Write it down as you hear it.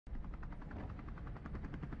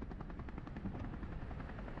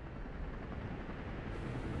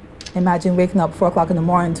Imagine waking up 4 o'clock in the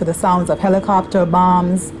morning to the sounds of helicopter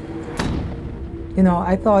bombs. You know,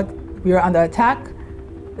 I thought we were under attack.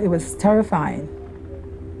 It was terrifying.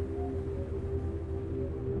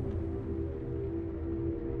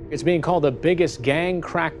 It's being called the biggest gang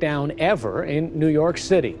crackdown ever in New York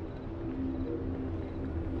City.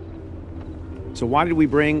 So why did we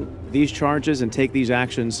bring these charges and take these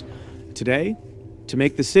actions today? To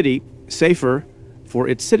make the city safer for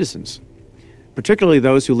its citizens, particularly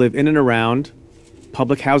those who live in and around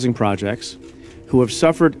public housing projects, who have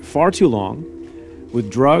suffered far too long with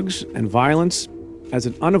drugs and violence as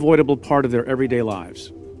an unavoidable part of their everyday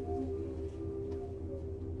lives.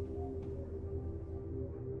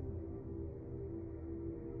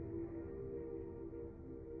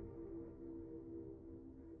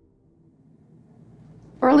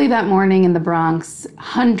 Early that morning in the Bronx,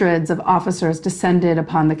 hundreds of officers descended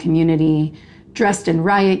upon the community, dressed in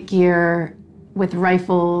riot gear, with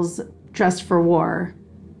rifles, dressed for war.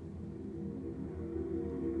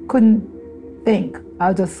 Couldn't think. I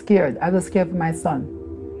was just scared. I was scared for my son.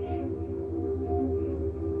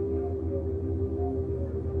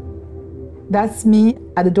 That's me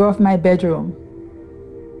at the door of my bedroom,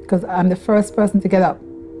 because I'm the first person to get up.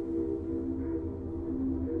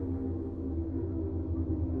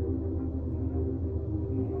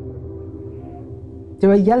 They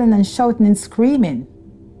were yelling and shouting and screaming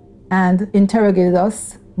and interrogated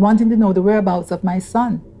us, wanting to know the whereabouts of my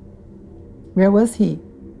son. Where was he?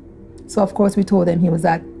 So of course we told them he was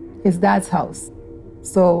at his dad's house.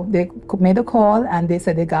 So they made a call and they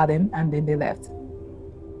said they got him, and then they left.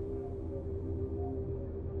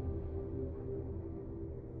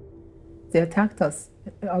 They attacked us,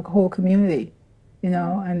 our whole community, you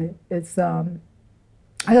know, and it's, I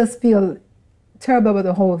just feel terrible about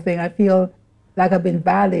the whole thing. I feel like I've been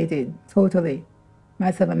violated totally,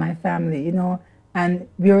 myself and my family, you know, and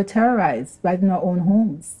we were terrorized right in our own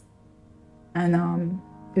homes. And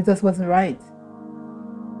it just wasn't right.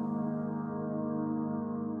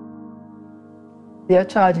 They're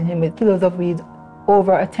charging him with kilos of weed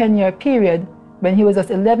over a 10-year period when he was just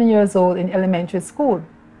 11 years old in elementary school.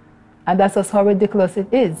 And that's just how ridiculous it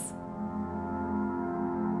is.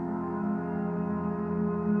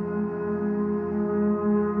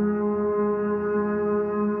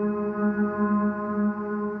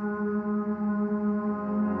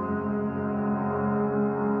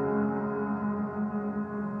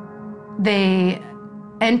 They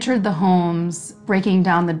entered the homes, breaking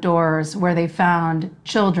down the doors where they found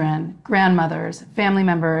children, grandmothers, family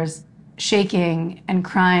members, shaking and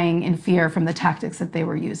crying in fear from the tactics that they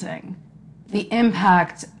were using. The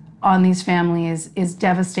impact on these families is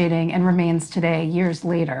devastating and remains today, years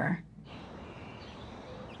later.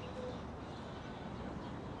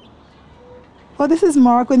 Oh, this is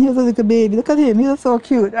Mark when he was a little baby. Look at him, he was so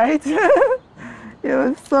cute, right? He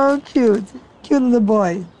was so cute. Cute little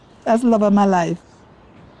boy. That's the love of my life.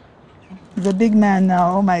 He's a big man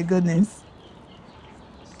now, oh my goodness.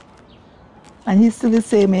 And he's still the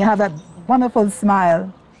same. He has a wonderful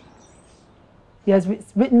smile. He has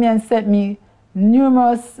written me and sent me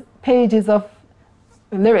numerous pages of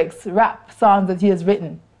lyrics, rap songs that he has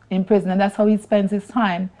written in prison, and that's how he spends his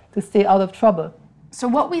time to stay out of trouble. So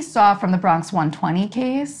what we saw from the Bronx 120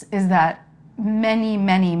 case is that many,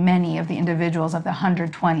 many, many of the individuals of the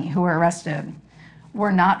 120 who were arrested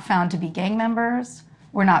were not found to be gang members,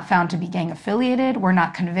 were not found to be gang affiliated, were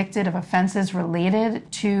not convicted of offenses related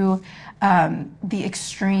to the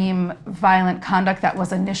extreme violent conduct that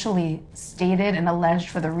was initially stated and alleged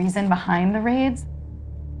for the reason behind the raids.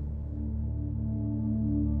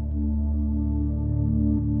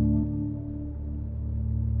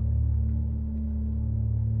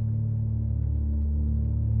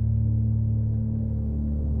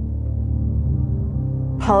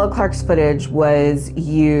 Paula Clark's footage was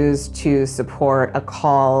used to support a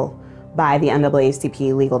call by the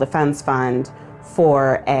NAACP Legal Defense Fund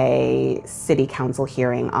for a city council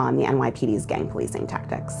hearing on the NYPD's gang policing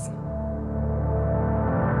tactics.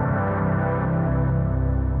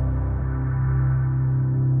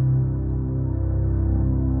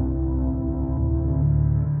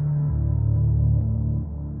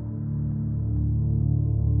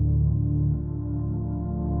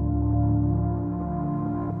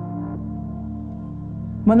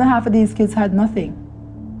 More than half of these kids had nothing.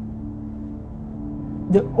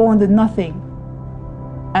 They owned nothing.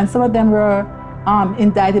 And some of them were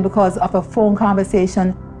indicted because of a phone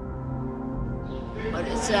conversation. But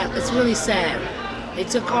it's really sad. They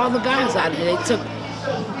took all the guys out of here. They took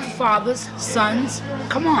fathers, sons.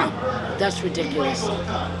 Come on. That's ridiculous. That's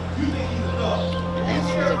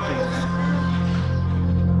ridiculous.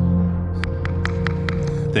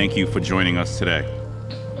 thank you for joining us today.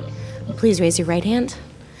 Please raise your right hand.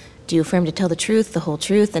 Do you affirm to tell the truth, the whole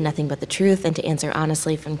truth, and nothing but the truth, and to answer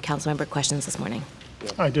honestly from councilmember questions this morning?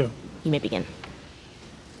 I do. You may begin.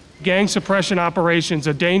 Gang suppression operations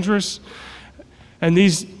are dangerous, and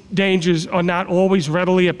these dangers are not always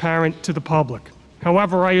readily apparent to the public.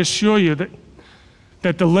 However, I assure you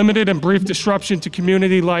that the limited and brief disruption to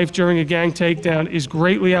community life during a gang takedown is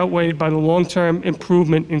greatly outweighed by the long-term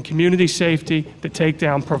improvement in community safety the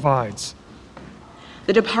takedown provides.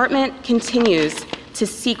 The department continues to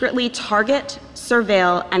secretly target,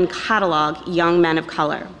 surveil, and catalog young men of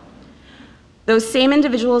color. Those same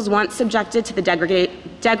individuals once subjected to the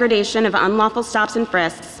degradation of unlawful stops and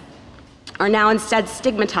frisks are now instead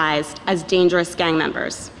stigmatized as dangerous gang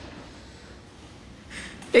members.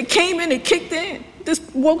 They came in and kicked in.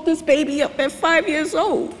 Woke this baby up at 5 years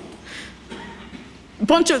old. A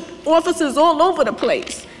bunch of officers all over the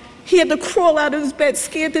place. He had to crawl out of his bed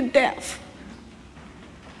scared to death.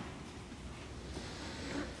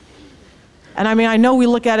 And I mean, I know we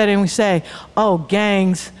look at it and we say, oh,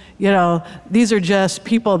 gangs, you know, these are just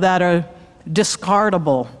people that are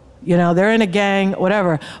discardable. You know, they're in a gang,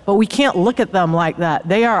 whatever. But we can't look at them like that.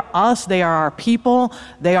 They are us, they are our people,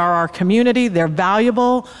 they are our community, they're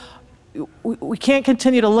valuable. We can't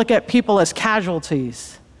continue to look at people as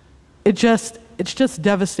casualties. It's just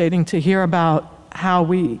devastating to hear about how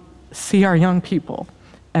we see our young people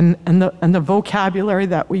and the vocabulary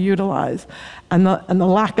that we utilize and the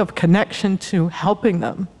lack of connection to helping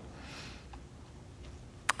them.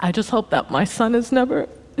 I just hope that my son is never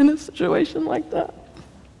in a situation like that.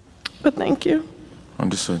 But thank you.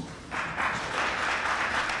 Understood.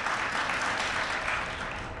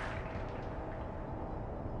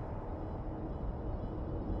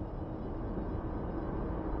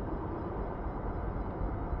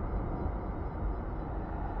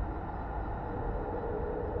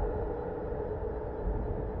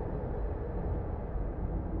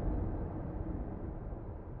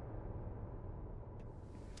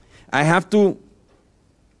 I have to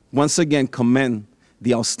once again commend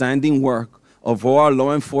the outstanding work of all our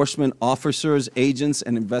law enforcement officers, agents,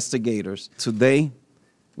 and investigators. Today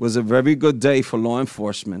was a very good day for law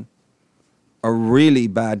enforcement, a really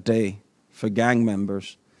bad day for gang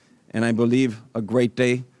members, and I believe a great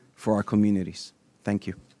day for our communities. Thank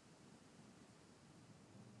you.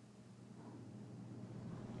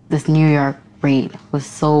 This New York raid was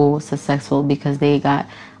so successful because they got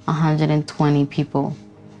 120 people.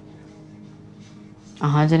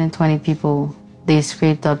 120 people they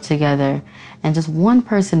scraped up together, and just one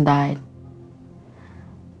person died.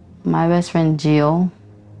 My best friend Gio,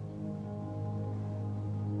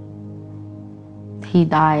 he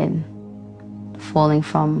died falling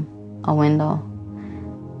from a window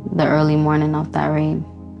the early morning of that raid.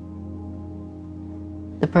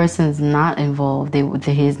 The person's not involved.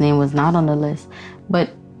 His name was not on the list, but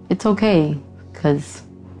it's okay because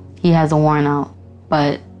he has a warrant out.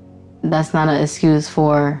 But that's not an excuse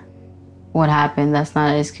for what happened. That's not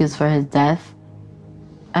an excuse for his death.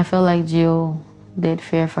 I feel like Gio did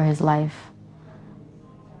fear for his life.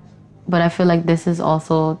 But I feel like this is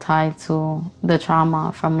also tied to the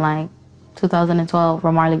trauma from like 2012,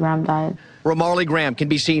 Ramarley Graham died. Ramarley Graham can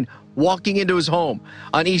be seen walking into his home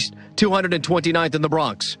on East 229th in the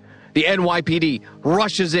Bronx. The NYPD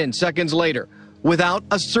rushes in seconds later without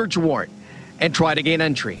a search warrant and try to gain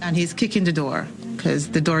entry. And he's kicking the door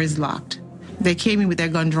because the door is locked. They came in with their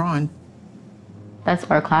gun drawn. That's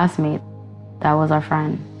our classmate. That was our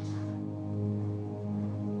friend.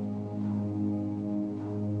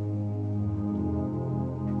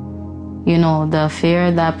 You know, the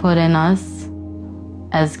fear that put in us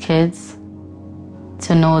as kids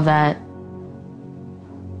to know that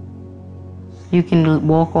you can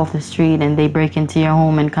walk off the street and they break into your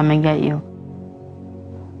home and come and get you.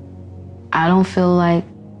 I don't feel like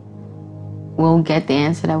we'll get the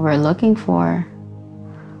answer that we're looking for.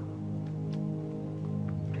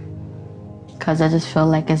 Because I just feel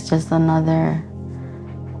like it's just another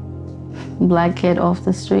black kid off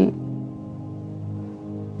the street.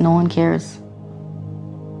 No one cares.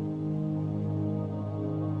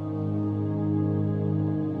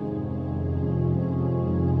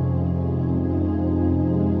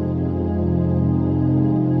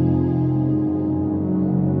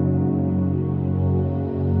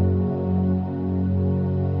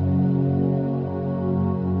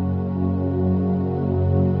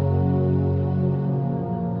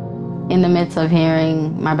 In the midst of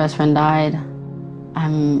hearing my best friend died,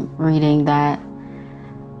 I'm reading that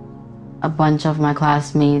a bunch of my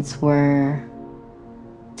classmates were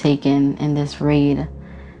taken in this raid.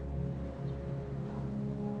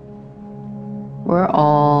 We're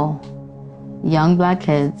all young black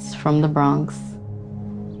kids from the Bronx.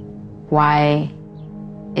 Why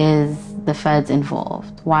is the feds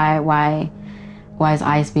involved? Why is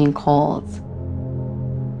ICE being called?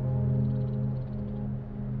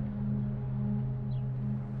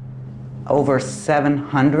 Over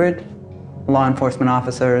 700 law enforcement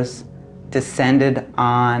officers descended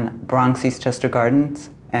on Bronx Eastchester Gardens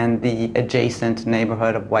and the adjacent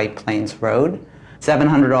neighborhood of White Plains Road.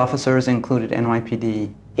 700 officers included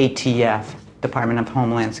NYPD, ATF, Department of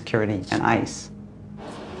Homeland Security, and ICE.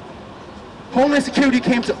 Homeland Security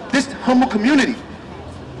came to this humble community.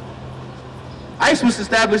 ICE was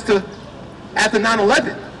established after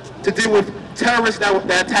 9/11 to deal with terrorists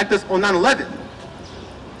that attacked us on 9/11.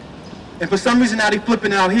 And for some reason now they're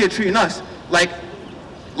flipping out here, treating us like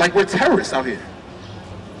we're terrorists out here.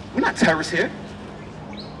 We're not terrorists here.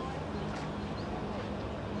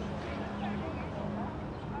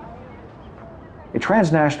 A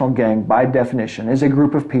transnational gang, by definition, is a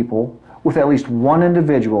group of people with at least one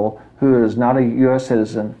individual who is not a U.S.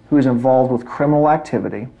 citizen, who is involved with criminal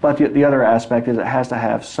activity, but the other aspect is it has to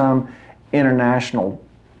have some international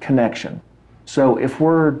connection. So if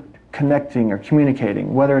we're connecting or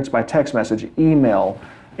communicating, whether it's by text message, email,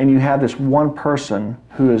 and you have this one person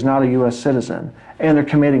who is not a U.S. citizen, and they're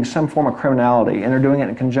committing some form of criminality, and they're doing it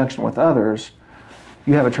in conjunction with others,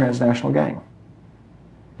 you have a transnational gang.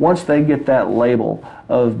 Once they get that label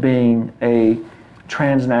of being a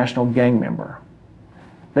transnational gang member,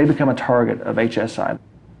 they become a target of HSI.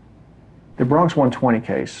 The Bronx 120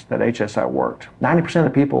 case that HSI worked, 90%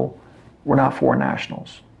 of the people were not foreign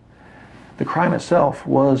nationals. The crime itself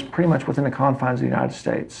was pretty much within the confines of the United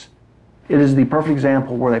States. It is the perfect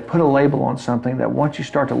example where they put a label on something that once you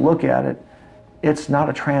start to look at it, it's not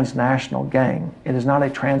a transnational gang. It is not a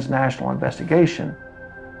transnational investigation.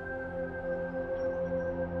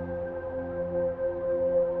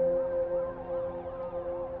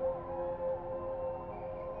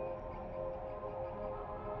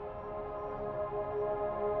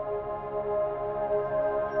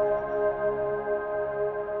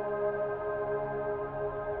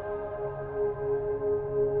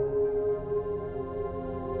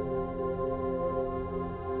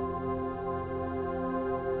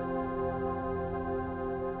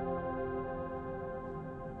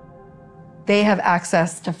 They have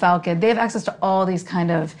access to Falcon. They have access to all these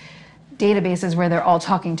kind of databases where they're all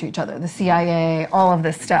talking to each other, the CIA, all of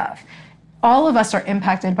this stuff. All of us are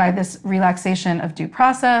impacted by this relaxation of due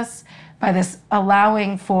process, by this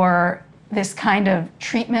allowing for this kind of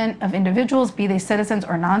treatment of individuals, be they citizens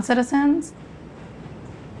or non-citizens.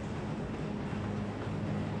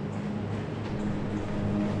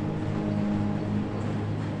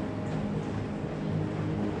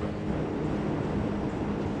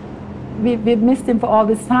 We've missed him for all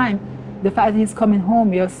this time. The fact that he's coming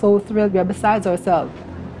home, we are so thrilled, we are besides ourselves.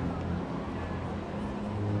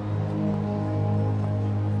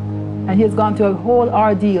 And he has gone through a whole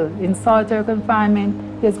ordeal. In solitary confinement,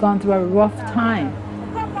 he has gone through a rough time.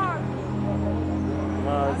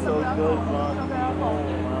 So good,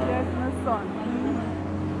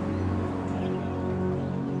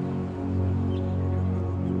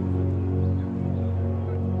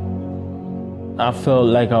 I felt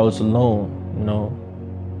like I was alone, you know.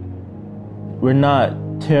 We're not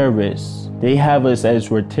terrorists. They have us as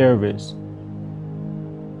we're terrorists.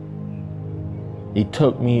 They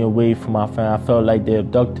took me away from my family. I felt like they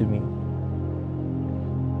abducted me.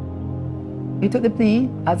 He took the plea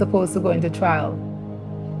as opposed to going to trial.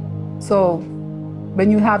 So when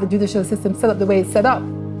you have the judicial system set up the way it's set up,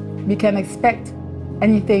 we can expect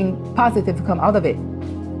anything positive to come out of it.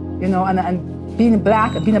 You know, and being a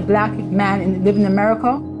black man and living in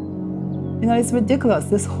America, you know, it's ridiculous.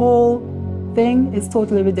 This whole thing is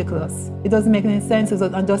totally ridiculous. It doesn't make any sense. It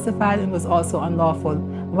was unjustified and was also unlawful.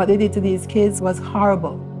 What they did to these kids was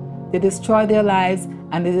horrible. They destroyed their lives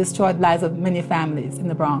and they destroyed the lives of many families in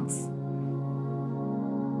the Bronx.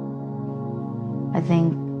 I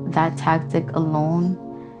think that tactic alone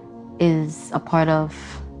is a part of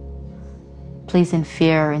placing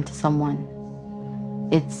fear into someone.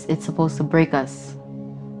 It's supposed to break us.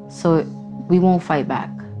 So we won't fight back.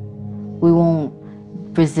 We won't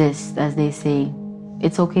resist, as they say.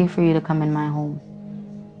 It's okay for you to come in my home.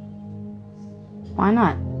 Why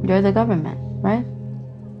not? You're the government, right?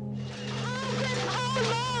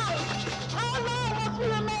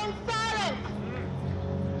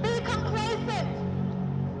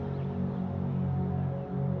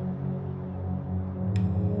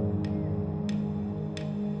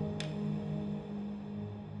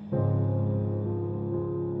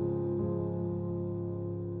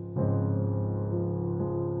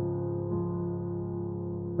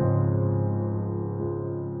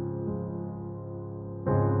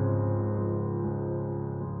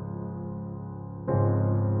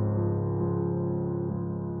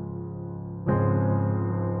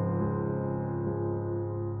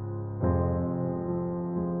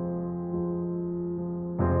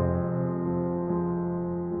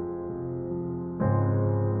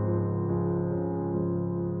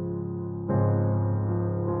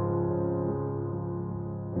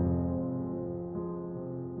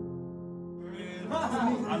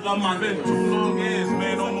 love my niggas. 2 long years,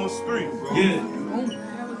 man, almost 3. Yeah.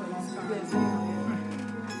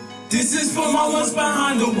 This is for my ones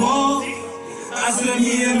behind the wall. I said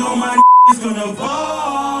me and all my niggas gonna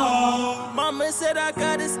ball. Mama said I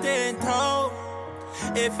gotta stand tall.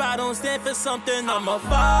 If I don't stand for something, I'ma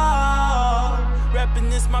fall.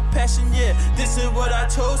 Rapping is my passion, yeah, this is what I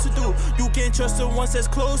chose to do. You can't trust the ones that's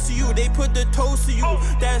close to you, they put the toast to you.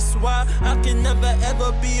 That's why I can never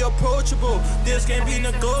ever be approachable. This can't be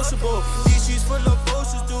negotiable. These streets full of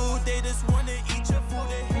vultures, dude, they just wanna